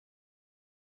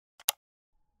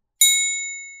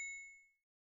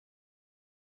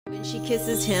she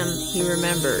kisses him, he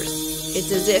remembers.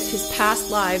 It's as if his past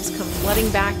lives come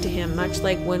flooding back to him, much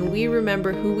like when we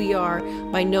remember who we are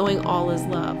by knowing all is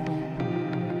love.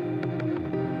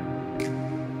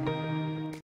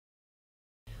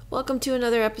 Welcome to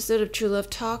another episode of TrueLove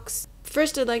Talks.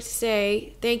 First, I'd like to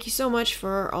say thank you so much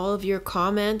for all of your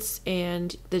comments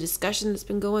and the discussion that's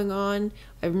been going on.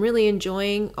 I'm really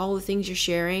enjoying all the things you're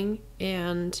sharing,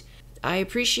 and I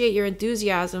appreciate your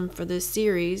enthusiasm for this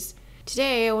series.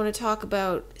 Today, I want to talk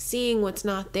about seeing what's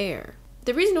not there.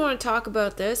 The reason I want to talk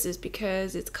about this is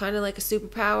because it's kind of like a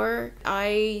superpower.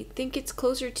 I think it's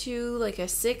closer to like a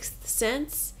sixth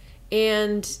sense,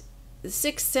 and the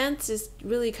sixth sense is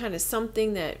really kind of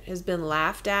something that has been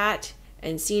laughed at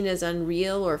and seen as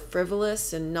unreal or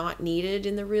frivolous and not needed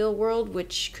in the real world,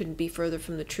 which couldn't be further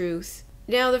from the truth.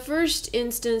 Now, the first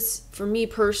instance for me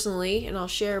personally, and I'll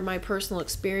share my personal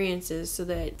experiences so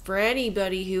that for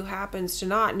anybody who happens to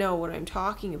not know what I'm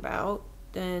talking about,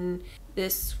 then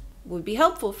this would be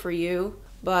helpful for you,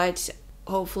 but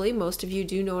hopefully most of you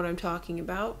do know what I'm talking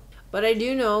about. But I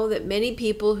do know that many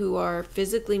people who are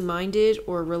physically minded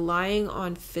or relying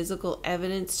on physical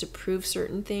evidence to prove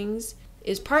certain things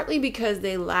is partly because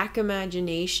they lack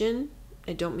imagination.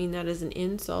 I don't mean that as an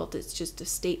insult, it's just a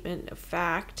statement of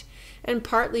fact. And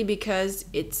partly because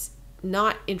it's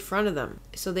not in front of them,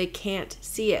 so they can't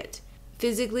see it.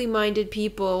 Physically minded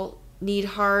people need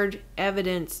hard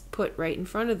evidence put right in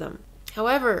front of them.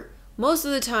 However, most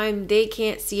of the time they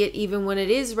can't see it even when it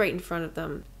is right in front of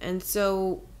them. And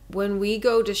so when we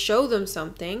go to show them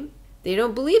something, they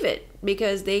don't believe it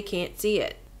because they can't see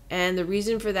it. And the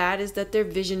reason for that is that their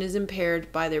vision is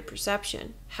impaired by their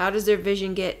perception. How does their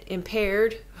vision get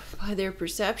impaired by their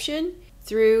perception?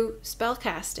 Through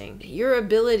spellcasting. Your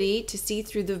ability to see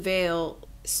through the veil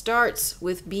starts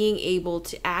with being able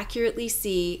to accurately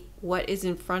see what is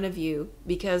in front of you,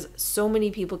 because so many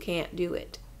people can't do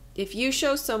it. If you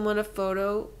show someone a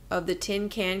photo of the tin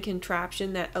can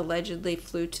contraption that allegedly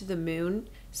flew to the moon,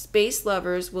 space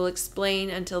lovers will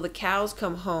explain until the cows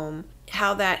come home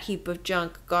how that heap of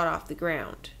junk got off the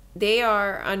ground. They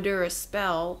are under a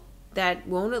spell that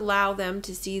won't allow them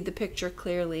to see the picture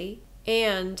clearly,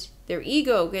 and their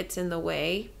ego gets in the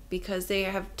way because they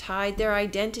have tied their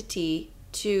identity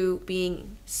to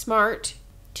being smart,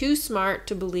 too smart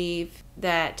to believe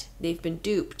that they've been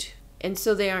duped. And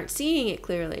so they aren't seeing it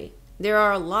clearly. There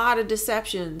are a lot of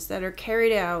deceptions that are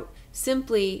carried out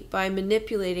simply by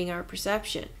manipulating our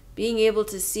perception. Being able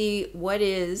to see what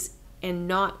is and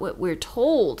not what we're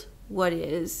told what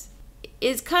is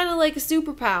kind of like a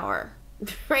superpower.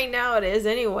 Right now it is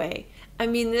anyway. I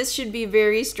mean, this should be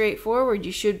very straightforward.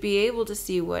 You should be able to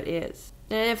see what is.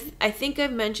 And I think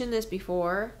I've mentioned this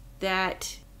before,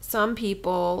 that some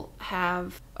people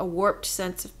have a warped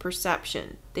sense of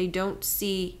perception. They don't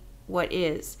see what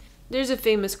is. There's a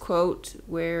famous quote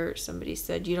where somebody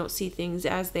said, "You don't see things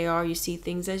as they are, you see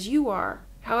things as you are."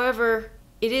 However,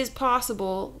 it is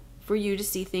possible for you to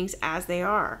see things as they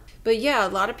are. But yeah, a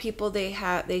lot of people,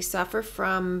 they suffer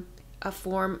from a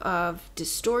form of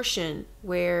distortion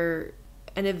where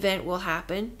an event will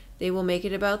happen. They will make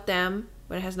it about them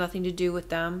when it has nothing to do with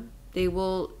them. They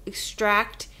will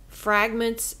extract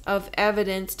fragments of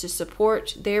evidence to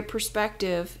support their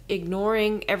perspective,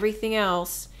 ignoring everything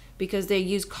else because they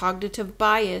use cognitive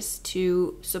bias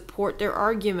to support their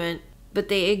argument, but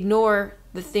they ignore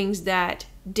the things that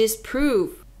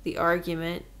disprove the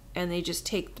argument, and they just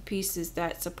take the pieces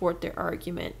that support their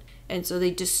argument. And so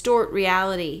they distort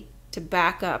reality to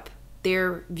back up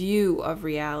their view of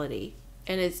reality.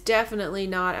 And it's definitely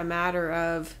not a matter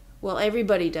of, well,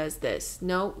 everybody does this.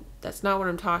 No, that's not what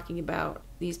I'm talking about.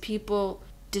 These people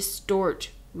distort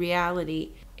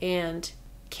reality and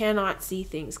cannot see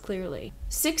things clearly.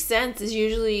 Sixth sense is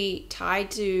usually tied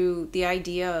to the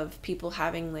idea of people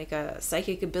having like a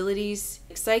psychic abilities.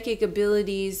 Psychic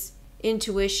abilities,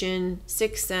 intuition,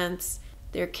 sixth sense,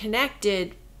 they're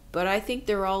connected, but I think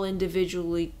they're all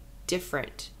individually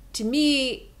different. To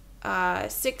me,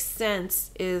 sixth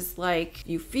sense is like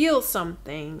you feel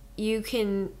something. You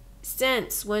can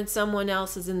sense when someone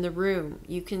else is in the room.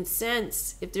 You can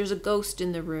sense if there's a ghost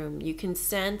in the room. You can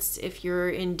sense if you're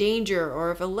in danger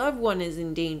or if a loved one is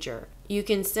in danger. You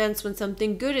can sense when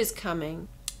something good is coming.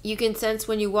 You can sense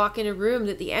when you walk in a room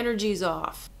that the energy's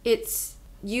off. It's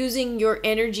using your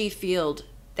energy field.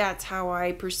 That's how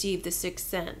I perceive the sixth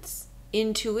sense.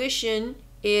 Intuition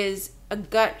is a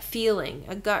gut feeling,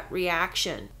 a gut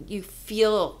reaction. You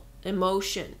feel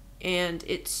emotion and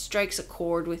it strikes a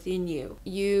chord within you.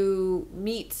 You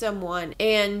meet someone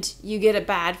and you get a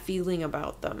bad feeling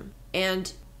about them.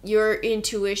 And your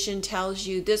intuition tells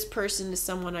you this person is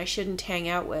someone I shouldn't hang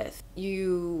out with.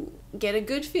 You get a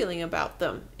good feeling about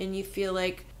them and you feel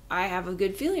like, I have a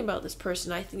good feeling about this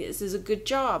person. I think this is a good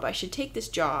job. I should take this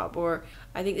job. Or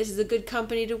I think this is a good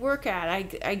company to work at.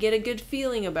 I get a good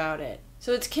feeling about it.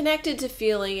 So it's connected to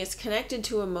feeling, it's connected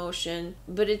to emotion,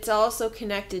 but it's also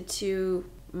connected to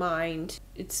mind.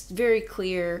 It's very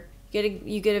clear.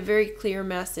 You get a very clear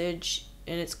message,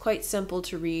 and it's quite simple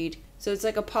to read. So it's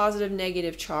like a positive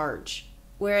negative charge.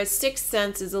 Whereas sixth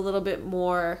sense is a little bit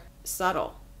more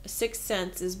subtle. A sixth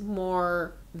sense is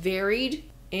more varied.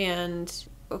 And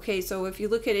okay, so if you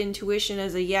look at intuition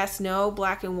as a yes, no,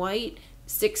 black and white,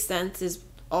 sixth sense is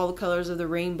all the colors of the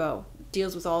rainbow. It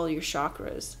deals with all of your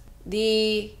chakras.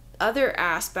 The other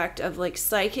aspect of like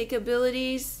psychic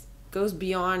abilities goes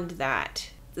beyond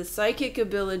that. The psychic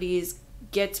abilities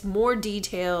gets more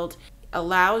detailed,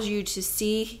 allows you to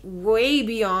see way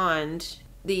beyond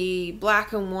the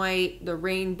black and white, the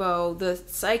rainbow. The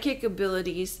psychic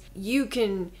abilities, you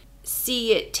can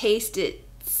see it, taste it,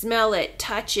 smell it,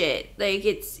 touch it. Like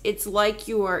it's like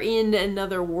you are in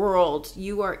another world.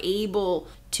 You are able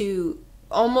to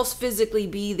almost physically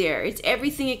be there. It's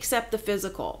everything except the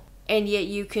physical. And yet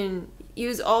you can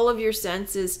use all of your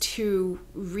senses to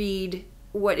read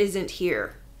what isn't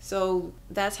here. So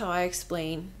that's how I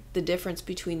explain the difference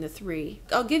between the three.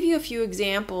 I'll give you a few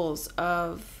examples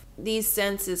of these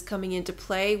senses coming into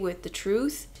play with the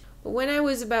truth. When I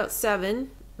was about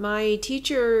 7, my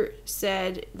teacher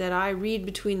said that I read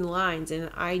between the lines, and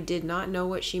I did not know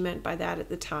what she meant by that at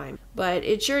the time. But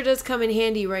it sure does come in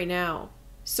handy right now.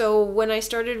 So when I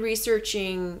started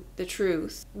researching the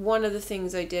truth, one of the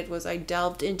things I did was I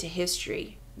delved into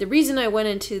history. The reason I went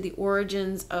into the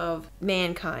origins of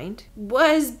mankind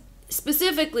was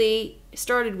specifically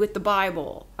started with the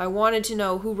Bible. I wanted to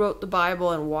know who wrote the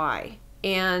Bible and why.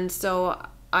 And so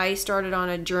I started on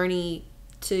a journey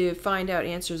to find out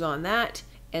answers on that.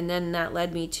 And then that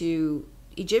led me to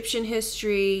Egyptian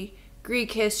history,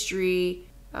 Greek history,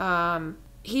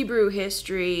 Hebrew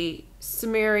history,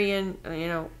 Sumerian,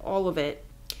 all of it.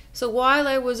 So while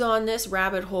I was on this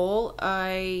rabbit hole,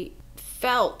 I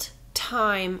felt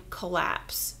time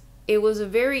collapse. It was a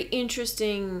very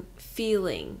interesting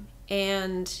feeling,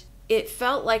 and it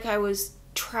felt like I was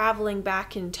traveling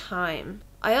back in time.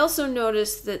 I also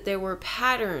noticed that there were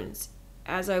patterns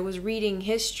as I was reading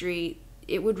history.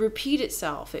 It would repeat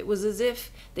itself. It was as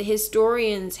if the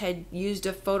historians had used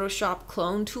a Photoshop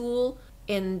clone tool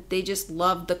and they just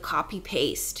loved the copy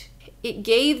paste. It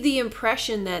gave the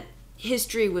impression that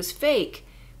history was fake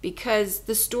because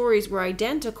the stories were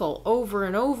identical over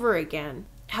and over again.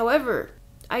 However,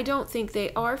 I don't think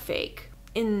they are fake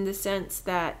in the sense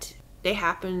that they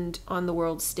happened on the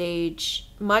world stage,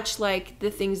 much like the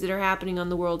things that are happening on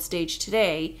the world stage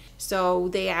today. So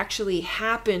they actually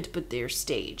happened, but they're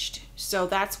staged. So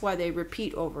that's why they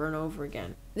repeat over and over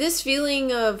again. This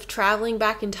feeling of traveling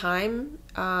back in time,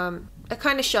 I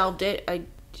kind of shelved it. I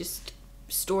just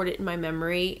stored it in my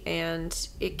memory, and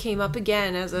it came up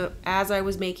again as I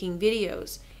was making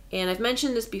videos. And I've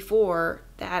mentioned this before,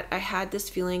 that I had this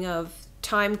feeling of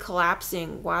time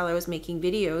collapsing while I was making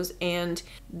videos, and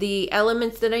the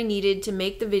elements that I needed to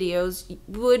make the videos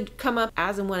would come up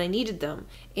as and when I needed them.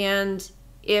 And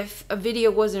if a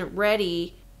video wasn't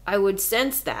ready, I would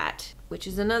sense that, which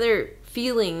is another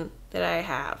feeling that I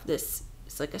have. It's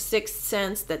like a sixth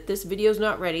sense that this video's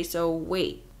not ready, so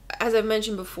wait. As I've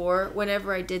mentioned before,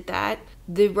 whenever I did that,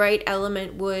 the right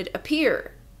element would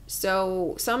appear.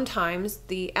 So sometimes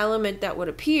the element that would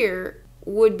appear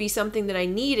would be something that I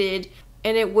needed,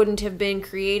 and it wouldn't have been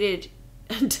created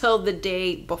until the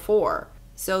day before.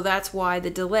 So that's why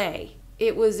the delay.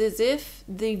 It was as if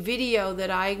the video that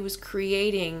I was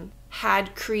creating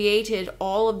had created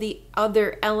all of the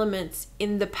other elements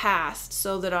in the past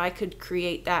so that I could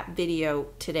create that video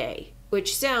today.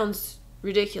 Which sounds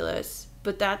ridiculous,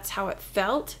 but that's how it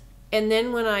felt. And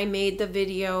then when I made the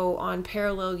video on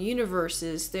parallel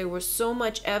universes, there was so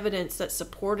much evidence that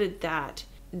supported that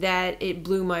it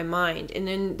blew my mind. And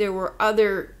then there were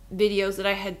other videos that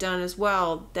I had done as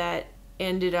well that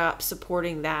ended up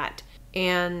supporting that.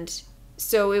 And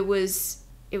so it was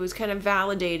kind of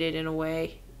validated in a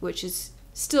way, which is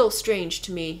still strange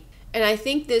to me. And I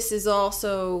think this is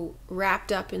also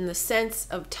wrapped up in the sense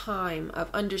of time, of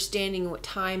understanding what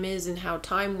time is and how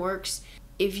time works.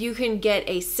 If you can get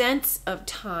a sense of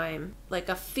time, like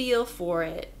a feel for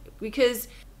it, because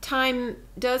time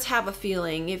does have a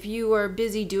feeling. If you are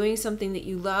busy doing something that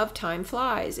you love, time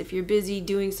flies. If you're busy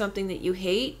doing something that you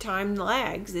hate, time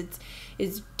lags.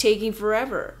 It's taking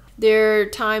forever. There are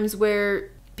times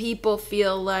where people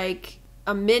feel like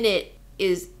a minute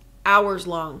is hours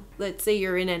long. Let's say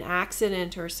you're in an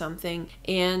accident or something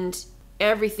and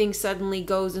everything suddenly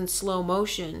goes in slow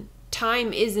motion.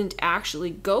 Time isn't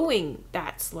actually going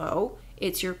that slow.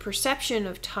 It's your perception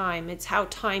of time. It's how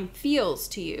time feels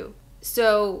to you.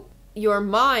 So your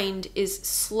mind is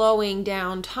slowing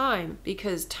down time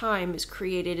because time is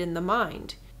created in the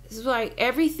mind. This is why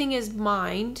everything is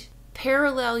mind.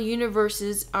 Parallel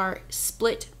universes are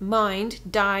split mind,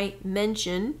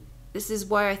 dimension. This is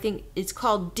why I think it's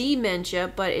called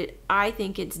dementia, but I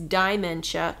think it's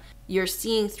dimentia. You're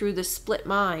seeing through the split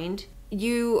mind.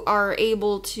 You are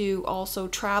able to also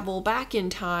travel back in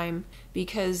time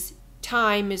because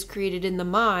time is created in the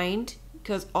mind,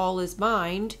 because all is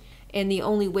mind. And the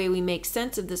only way we make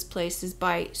sense of this place is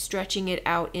by stretching it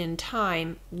out in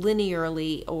time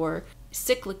linearly or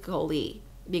cyclically,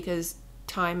 because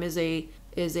time is a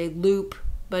loop,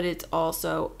 but it's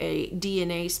also a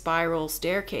DNA spiral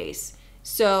staircase.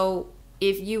 So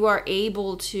if you are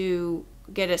able to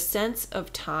get a sense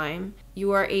of time,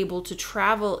 you are able to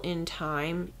travel in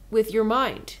time with your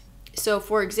mind. So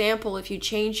for example, if you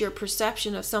change your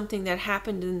perception of something that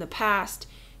happened in the past,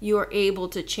 you are able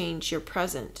to change your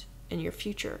present and your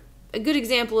future. A good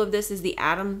example of this is The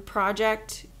Atom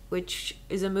Project, which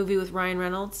is a movie with Ryan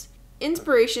Reynolds.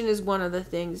 Inspiration is one of the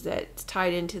things that's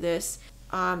tied into this.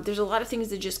 There's a lot of things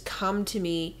that just come to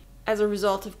me as a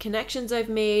result of connections I've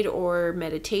made or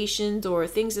meditations or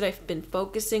things that I've been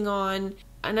focusing on.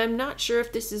 And I'm not sure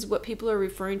if this is what people are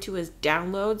referring to as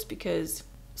downloads, because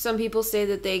some people say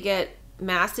that they get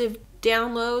massive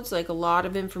downloads, like a lot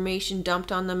of information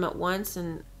dumped on them at once,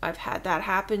 and I've had that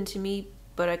happen to me,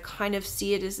 but I kind of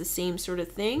see it as the same sort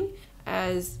of thing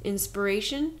as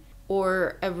inspiration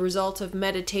or a result of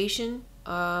meditation.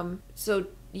 So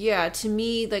yeah, to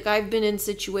me, like I've been in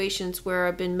situations where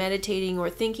I've been meditating or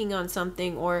thinking on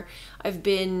something, or I've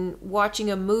been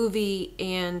watching a movie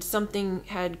and something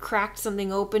had cracked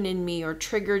something open in me or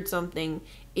triggered something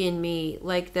in me,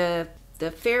 like the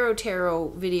Pharaoh Tarot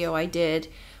video I did.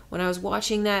 When I was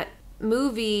watching that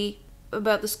movie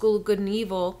about the School of Good and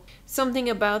Evil, something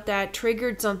about that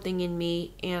triggered something in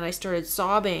me and I started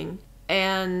sobbing.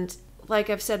 And like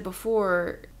I've said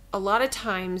before, a lot of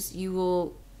times you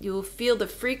will feel the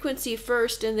frequency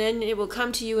first, and then it will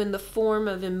come to you in the form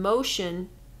of emotion.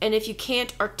 And if you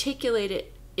can't articulate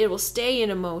it, it will stay in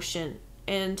emotion.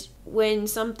 And when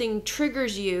something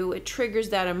triggers you, it triggers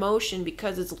that emotion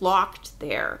because it's locked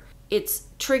there. It's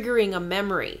triggering a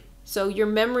memory. So your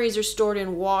memories are stored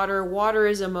in water. Water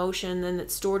is emotion, and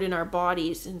it's stored in our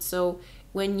bodies. And so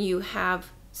when you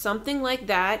have something like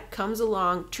that comes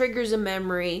along, triggers a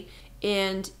memory,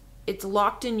 and it's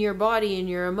locked in your body and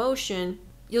your emotion,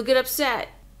 you'll get upset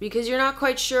because you're not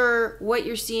quite sure what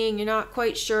you're seeing. You're not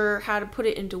quite sure how to put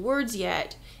it into words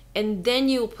yet. And then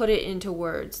you'll put it into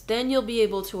words. Then you'll be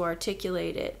able to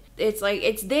articulate it. It's like,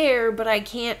 it's there, but I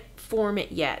can't form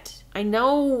it yet. I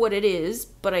know what it is,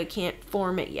 but I can't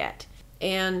form it yet.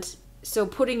 And so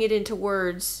putting it into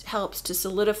words helps to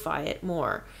solidify it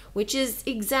more, which is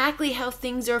exactly how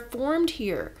things are formed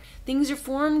here. Things are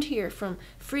formed here from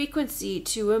frequency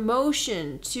to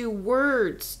emotion to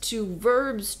words to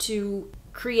verbs to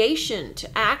creation to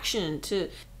action to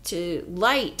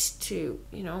light to,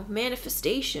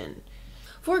 manifestation.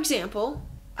 For example,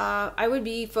 I would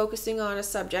be focusing on a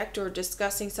subject or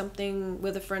discussing something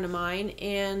with a friend of mine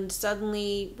and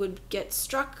suddenly would get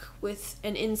struck with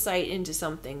an insight into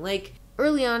something. Like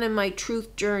early on in my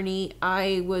truth journey,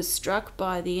 I was struck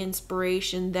by the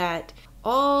inspiration that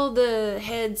all the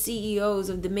head CEOs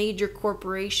of the major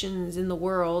corporations in the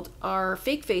world are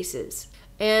fake faces.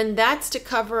 And that's to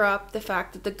cover up the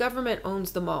fact that the government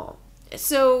owns them all.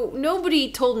 So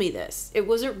nobody told me this. It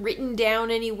wasn't written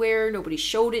down anywhere. Nobody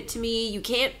showed it to me. You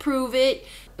can't prove it.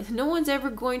 No one's ever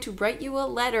going to write you a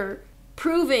letter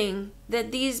proving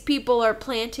that these people are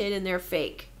planted and they're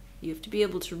fake. You have to be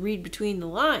able to read between the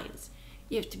lines.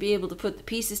 You have to be able to put the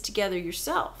pieces together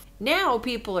yourself. Now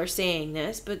people are saying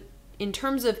this, but in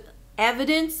terms of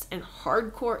evidence and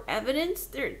hardcore evidence,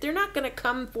 they're not going to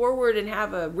come forward and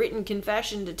have a written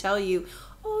confession to tell you,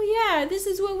 oh yeah, this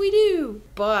is what we do.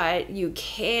 But you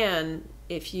can,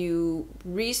 if you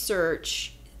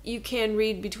research, you can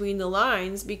read between the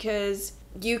lines because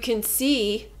you can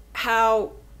see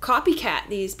how copycat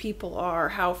these people are,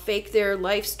 how fake their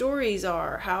life stories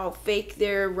are, how fake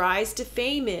their rise to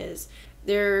fame is,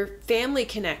 their family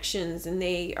connections, and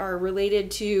they are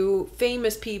related to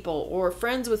famous people or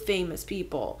friends with famous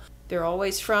people. They're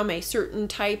always from a certain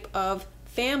type of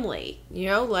family,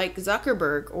 like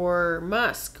Zuckerberg or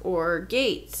Musk or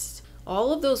Gates.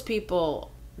 All of those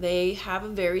people, they have a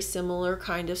very similar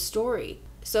kind of story.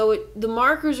 So the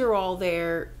markers are all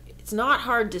there. It's not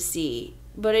hard to see,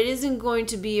 but it isn't going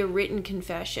to be a written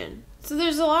confession. So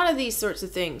there's a lot of these sorts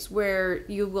of things where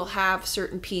you will have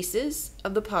certain pieces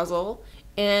of the puzzle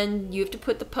and you have to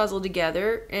put the puzzle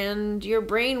together and your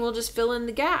brain will just fill in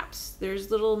the gaps.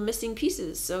 There's little missing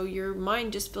pieces, so your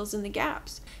mind just fills in the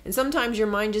gaps. And sometimes your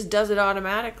mind just does it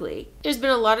automatically. There's been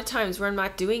a lot of times where I'm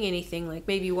not doing anything, like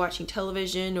maybe watching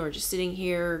television or just sitting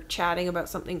here chatting about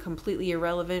something completely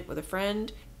irrelevant with a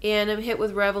friend, and I'm hit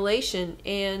with revelation.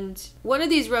 And one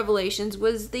of these revelations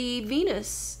was the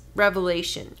Venus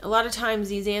revelation. A lot of times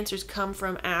these answers come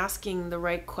from asking the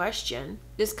right question.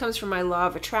 This comes from my law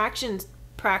of attraction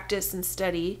practice and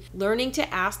study, learning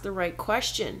to ask the right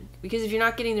question. Because if you're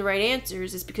not getting the right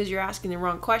answers, it's because you're asking the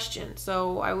wrong question.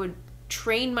 So I would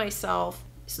train myself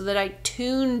so that I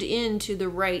tuned into the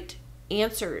right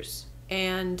answers.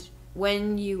 And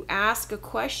when you ask a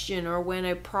question or when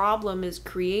a problem is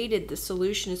created, the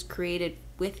solution is created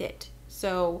with it.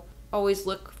 So always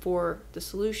look for the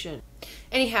solution.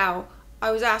 Anyhow,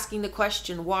 I was asking the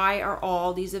question, why are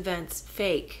all these events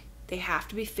fake? They have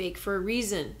to be fake for a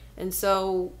reason. And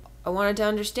so I wanted to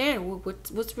understand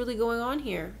what's really going on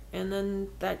here. And then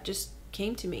that just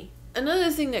came to me.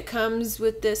 Another thing that comes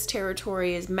with this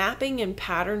territory is mapping and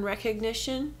pattern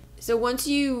recognition. So once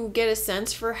you get a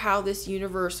sense for how this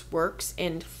universe works,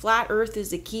 and flat earth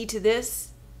is the key to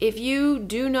this, if you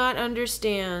do not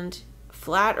understand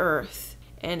flat earth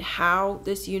and how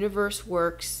this universe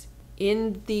works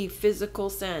in the physical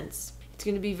sense, it's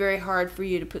going to be very hard for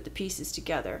you to put the pieces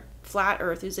together. Flat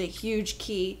earth is a huge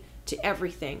key to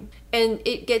everything. And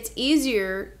it gets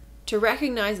easier to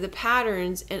recognize the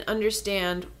patterns and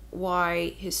understand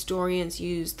why historians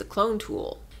use the clone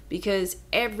tool, because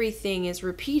everything is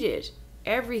repeated.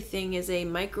 Everything is a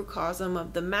microcosm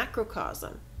of the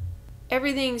macrocosm.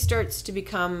 Everything starts to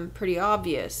become pretty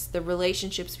obvious. The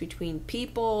relationships between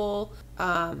people,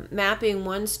 mapping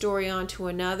one story onto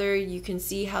another, you can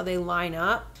see how they line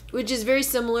up, which is very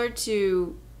similar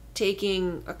to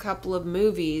taking a couple of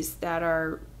movies that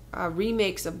are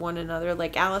remakes of one another,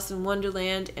 like Alice in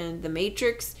Wonderland and The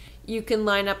Matrix. You can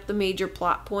line up the major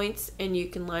plot points and you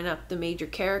can line up the major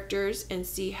characters and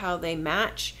see how they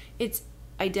match. It's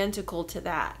identical to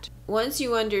that. Once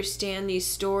you understand these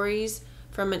stories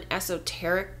from an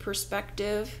esoteric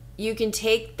perspective, you can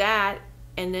take that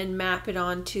and then map it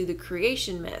onto the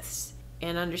creation myths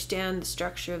and understand the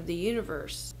structure of the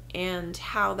universe and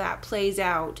how that plays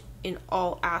out in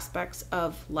all aspects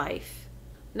of life.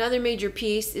 Another major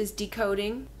piece is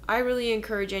decoding. I really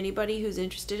encourage anybody who's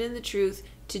interested in the truth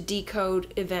to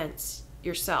decode events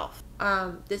yourself.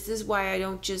 This is why I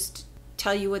don't just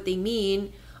tell you what they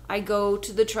mean. I go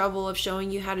to the trouble of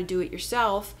showing you how to do it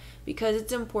yourself, because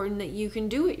it's important that you can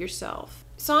do it yourself.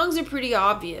 Songs are pretty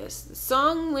obvious. The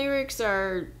song lyrics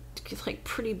are like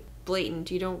pretty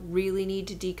blatant. You don't really need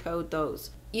to decode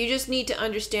those. You just need to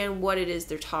understand what it is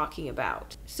they're talking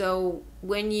about. So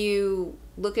when you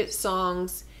look at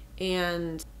songs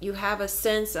and you have a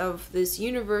sense of this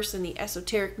universe and the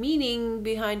esoteric meaning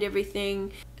behind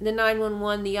everything, the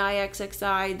 911, the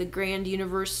IXXI, the grand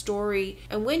universe story,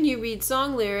 and when you read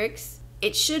song lyrics,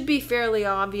 it should be fairly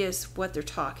obvious what they're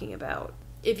talking about.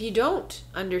 If you don't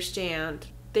understand,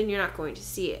 then you're not going to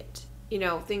see it. You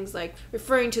know, things like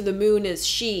referring to the moon as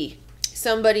she.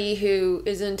 Somebody who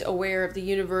isn't aware of the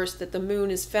universe, that the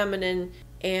moon is feminine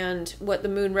and what the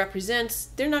moon represents,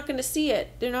 they're not going to see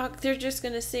it. They're just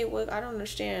going to say, well, I don't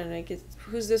understand. Like,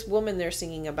 who's this woman they're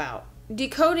singing about?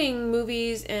 Decoding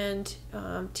movies and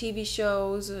TV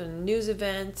shows and news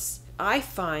events, I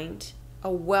find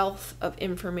a wealth of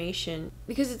information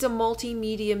because it's a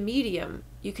multimedia medium.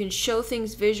 You can show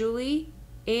things visually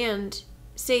and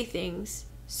say things,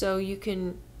 so you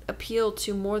can appeal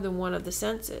to more than one of the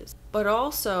senses. But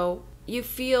also, you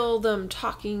feel them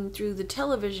talking through the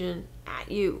television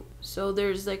at you. So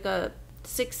there's like a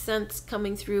sixth sense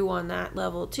coming through on that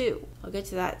level too. I'll get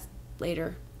to that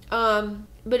later.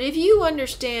 But if you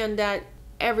understand that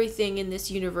everything in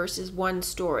this universe is one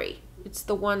story, it's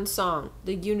the one song,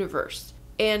 the universe,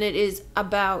 and it is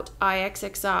about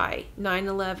IXXI,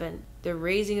 9/11, the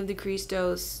raising of the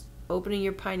Christos, opening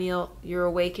your pineal, your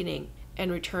awakening,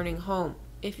 and returning home.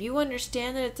 If you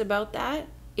understand that it's about that,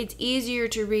 it's easier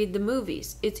to read the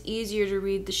movies. It's easier to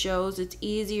read the shows. It's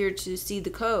easier to see the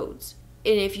codes.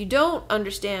 And if you don't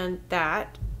understand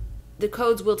that, the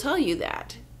codes will tell you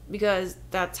that, because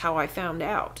that's how I found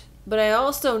out. But I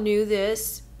also knew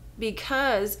this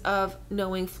because of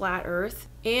knowing flat earth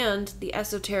and the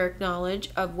esoteric knowledge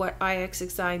of what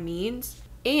IXXI means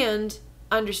and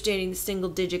understanding the single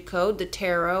digit code, the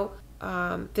tarot,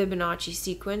 Fibonacci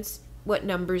sequence, what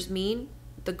numbers mean,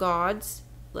 the gods,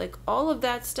 Like all of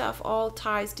that stuff all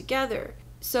ties together.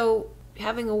 So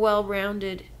having a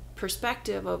well-rounded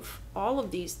perspective of all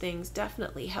of these things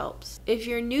definitely helps. If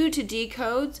you're new to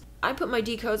decodes, I put my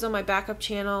decodes on my backup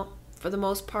channel for the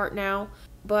most part now,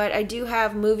 but I do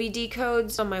have movie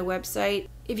decodes on my website.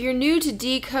 If you're new to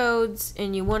decodes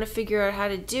and you want to figure out how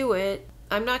to do it,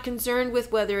 I'm not concerned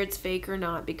with whether it's fake or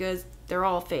not because they're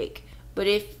all fake. But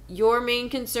if your main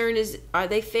concern is are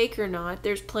they fake or not,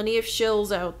 there's plenty of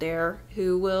shills out there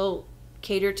who will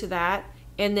cater to that,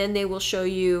 and then they will show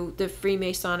you the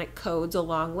Freemasonic codes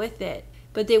along with it.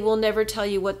 But they will never tell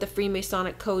you what the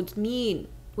Freemasonic codes mean.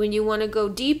 When you want to go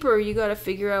deeper, you got to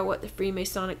figure out what the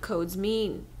Freemasonic codes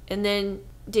mean and then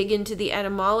dig into the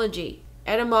etymology.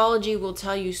 Etymology will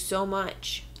tell you so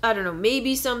much. I don't know,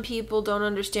 maybe some people don't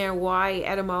understand why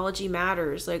etymology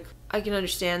matters. Like, I can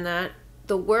understand that.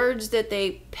 The words that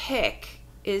they pick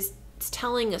is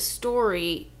telling a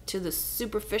story to the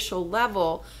superficial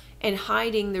level and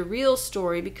hiding the real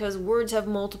story because words have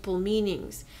multiple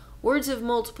meanings. Words have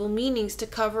multiple meanings to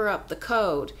cover up the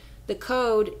code. The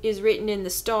code is written in the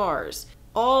stars.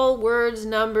 All words,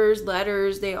 numbers,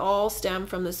 letters, they all stem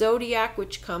from the zodiac,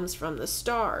 which comes from the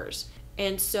stars.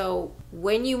 And so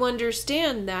when you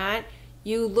understand that,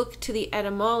 you look to the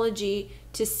etymology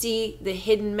to see the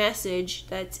hidden message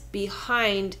that's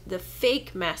behind the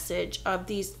fake message of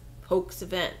these hoax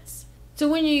events. So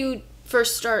when you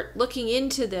first start looking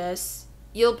into this,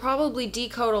 you'll probably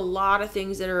decode a lot of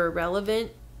things that are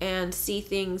irrelevant and see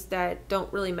things that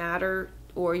don't really matter,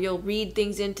 or you'll read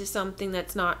things into something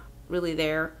that's not really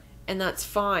there, and that's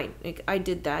fine. Like, I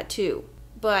did that too.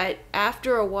 But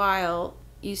after a while,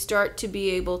 you start to be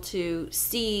able to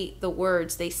see the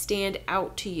words. They stand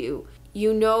out to you.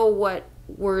 You know what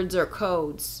words are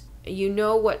codes. You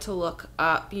know what to look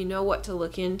up. You know what to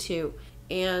look into.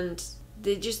 And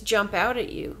they just jump out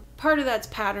at you. Part of that's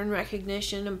pattern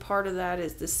recognition, and part of that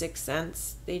is the sixth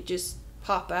sense. They just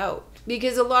pop out.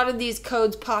 Because a lot of these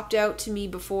codes popped out to me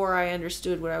before I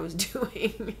understood what I was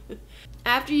doing.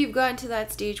 After you've gotten to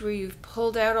that stage where you've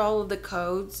pulled out all of the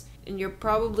codes, and you're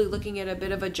probably looking at a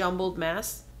bit of a jumbled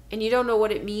mess, and you don't know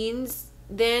what it means,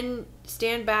 then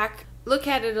stand back, look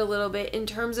at it a little bit in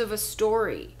terms of a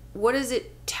story. What is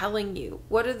it telling you?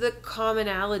 What are the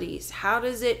commonalities? How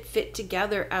does it fit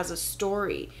together as a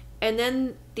story? And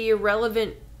then the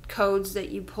irrelevant codes that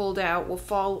you pulled out will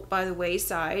fall by the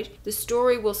wayside. The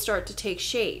story will start to take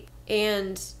shape,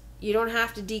 and you don't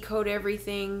have to decode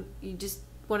everything. You just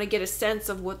want to get a sense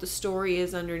of what the story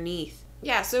is underneath.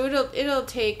 Yeah, so it'll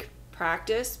take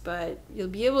practice, but you'll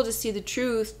be able to see the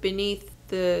truth beneath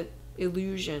the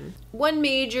illusion. One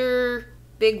major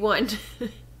big one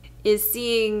is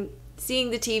seeing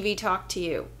the TV talk to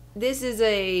you. This is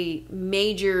a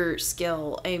major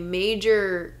skill, a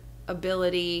major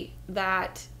ability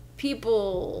that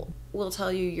people will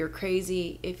tell you you're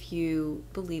crazy if you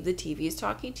believe the TV is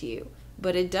talking to you,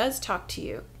 but it does talk to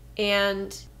you.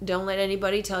 And don't let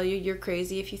anybody tell you you're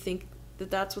crazy if you think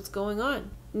that that's what's going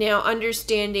on. Now,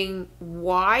 understanding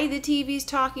why the TV is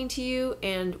talking to you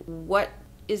and what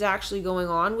is actually going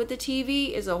on with the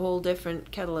TV is a whole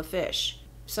different kettle of fish.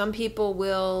 Some people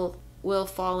will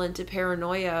fall into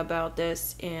paranoia about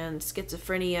this and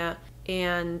schizophrenia,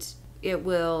 and it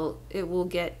will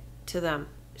get to them.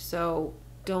 So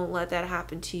don't let that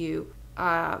happen to you.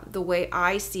 The way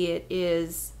I see it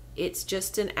is, it's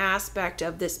just an aspect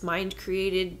of this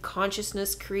mind-created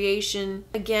consciousness creation.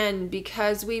 Again,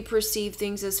 because we perceive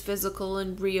things as physical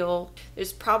and real,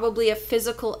 there's probably a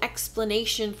physical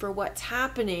explanation for what's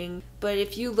happening. But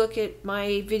if you look at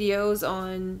my videos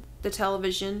on the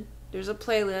television, there's a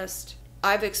playlist.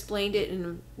 I've explained it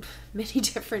in many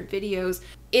different videos.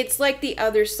 It's like the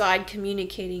other side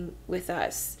communicating with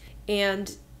us,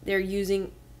 and they're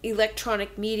using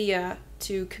electronic media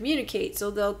to communicate.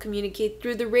 So they'll communicate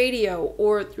through the radio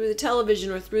or through the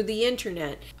television or through the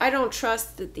internet. I don't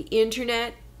trust that the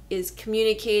internet is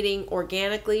communicating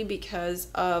organically because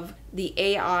of the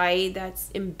AI that's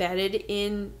embedded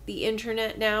in the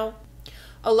internet now.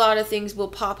 A lot of things will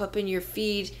pop up in your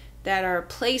feed that are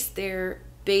placed there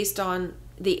based on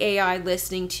the AI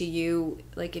listening to you.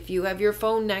 Like if you have your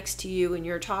phone next to you and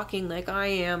you're talking like I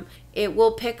am, it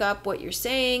will pick up what you're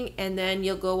saying, and then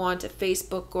you'll go on to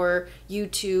Facebook or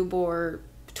YouTube or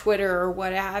Twitter or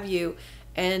what have you,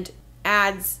 and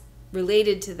ads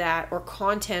related to that or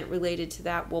content related to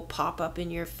that will pop up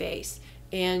in your face,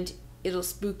 and it'll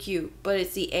spook you. But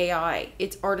it's the AI.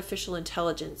 It's artificial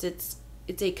intelligence. It's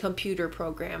a computer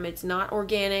program. It's not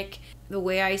organic. The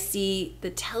way I see the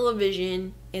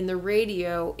television and the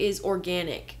radio is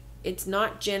organic. It's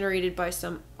not generated by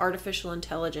some artificial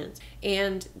intelligence.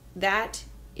 And that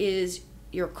is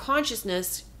your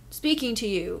consciousness speaking to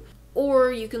you.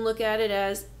 Or you can look at it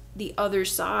as the other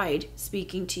side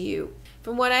speaking to you.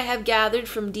 From what I have gathered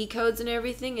from decodes and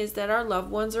everything is that our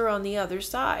loved ones are on the other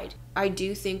side. I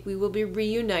do think we will be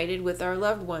reunited with our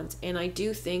loved ones, and I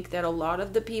do think that a lot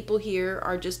of the people here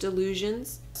are just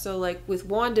illusions. So like with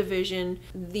WandaVision,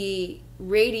 the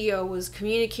radio was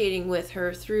communicating with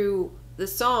her through the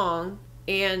song,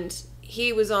 and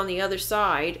he was on the other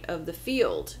side of the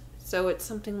field. So it's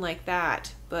something like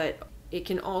that, but it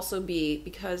can also be,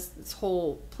 because this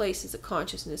whole place is a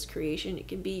consciousness creation, it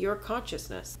can be your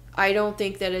consciousness. I don't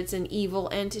think that it's an evil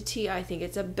entity. I think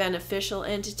it's a beneficial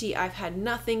entity. I've had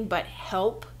nothing but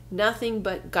help, nothing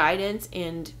but guidance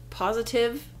and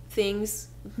positive things,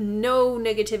 no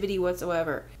negativity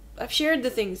whatsoever. I've shared the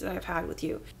things that I've had with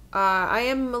you. I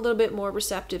am a little bit more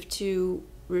receptive to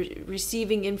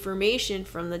receiving information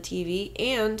from the TV,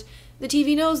 and the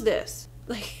TV knows this.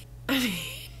 Like, I mean,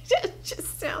 it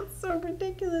just sounds so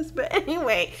ridiculous, but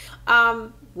anyway,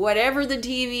 whatever the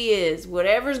TV is,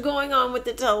 whatever's going on with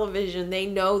the television, they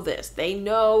know this. They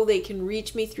know they can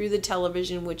reach me through the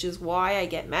television, which is why I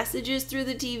get messages through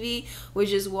the TV,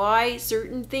 which is why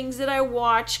certain things that I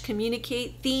watch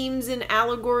communicate themes and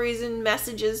allegories and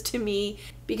messages to me,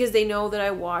 because they know that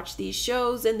I watch these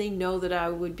shows and they know that I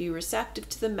would be receptive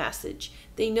to the message.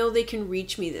 They know they can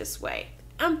reach me this way.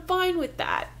 I'm fine with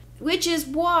that, which is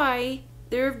why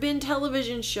there have been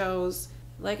television shows,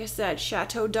 like I said,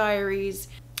 Chateau Diaries,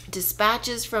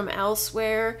 Dispatches from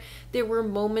Elsewhere. There were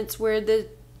moments where the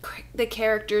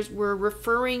characters were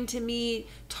referring to me,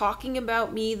 talking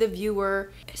about me, the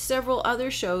viewer. Several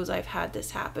other shows I've had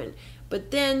this happen.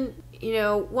 But then, you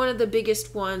know, one of the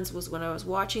biggest ones was when I was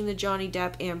watching the Johnny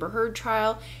Depp Amber Heard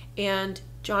trial, and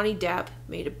Johnny Depp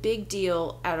made a big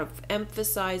deal out of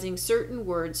emphasizing certain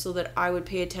words so that I would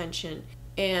pay attention.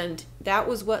 And that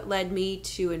was what led me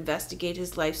to investigate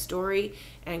his life story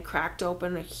and cracked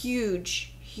open a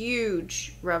huge,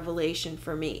 huge revelation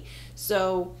for me.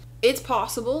 So it's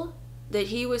possible that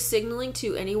he was signaling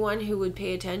to anyone who would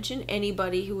pay attention,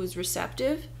 anybody who was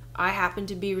receptive. I happen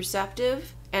to be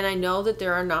receptive, and I know that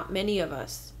there are not many of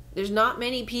us. There's not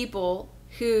many people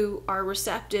who are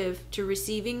receptive to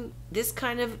receiving this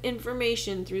kind of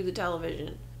information through the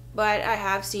television. But I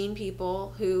have seen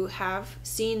people who have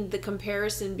seen the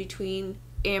comparison between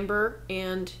Amber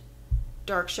and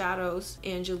Dark Shadows,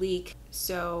 Angelique.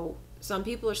 So some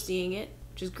people are seeing it,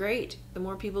 which is great. The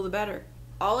more people, the better.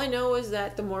 All I know is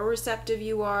that the more receptive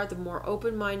you are, the more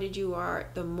open-minded you are,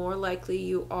 the more likely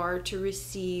you are to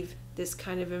receive this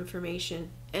kind of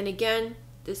information. And again,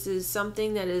 this is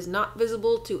something that is not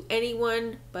visible to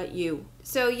anyone but you.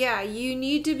 So yeah, you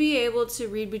need to be able to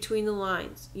read between the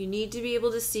lines. You need to be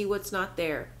able to see what's not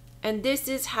there. And this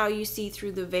is how you see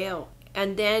through the veil.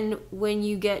 And then when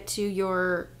you get to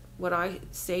your, what I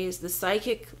say is the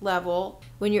psychic level,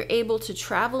 when you're able to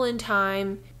travel in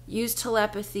time, use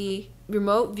telepathy,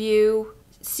 remote view,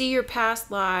 see your past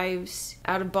lives,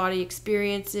 out-of-body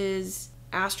experiences,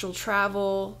 astral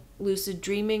travel, lucid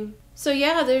dreaming. So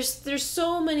yeah, there's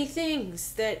so many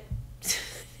things that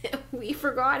we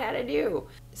forgot how to do.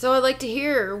 So I'd like to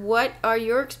hear, what are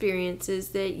your experiences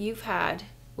that you've had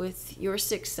with your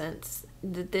sixth sense,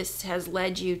 that this has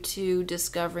led you to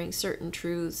discovering certain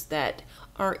truths that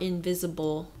are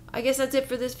invisible. I guess that's it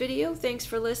for this video. Thanks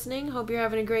for listening. Hope you're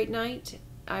having a great night.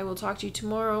 I will talk to you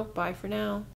tomorrow. Bye for now.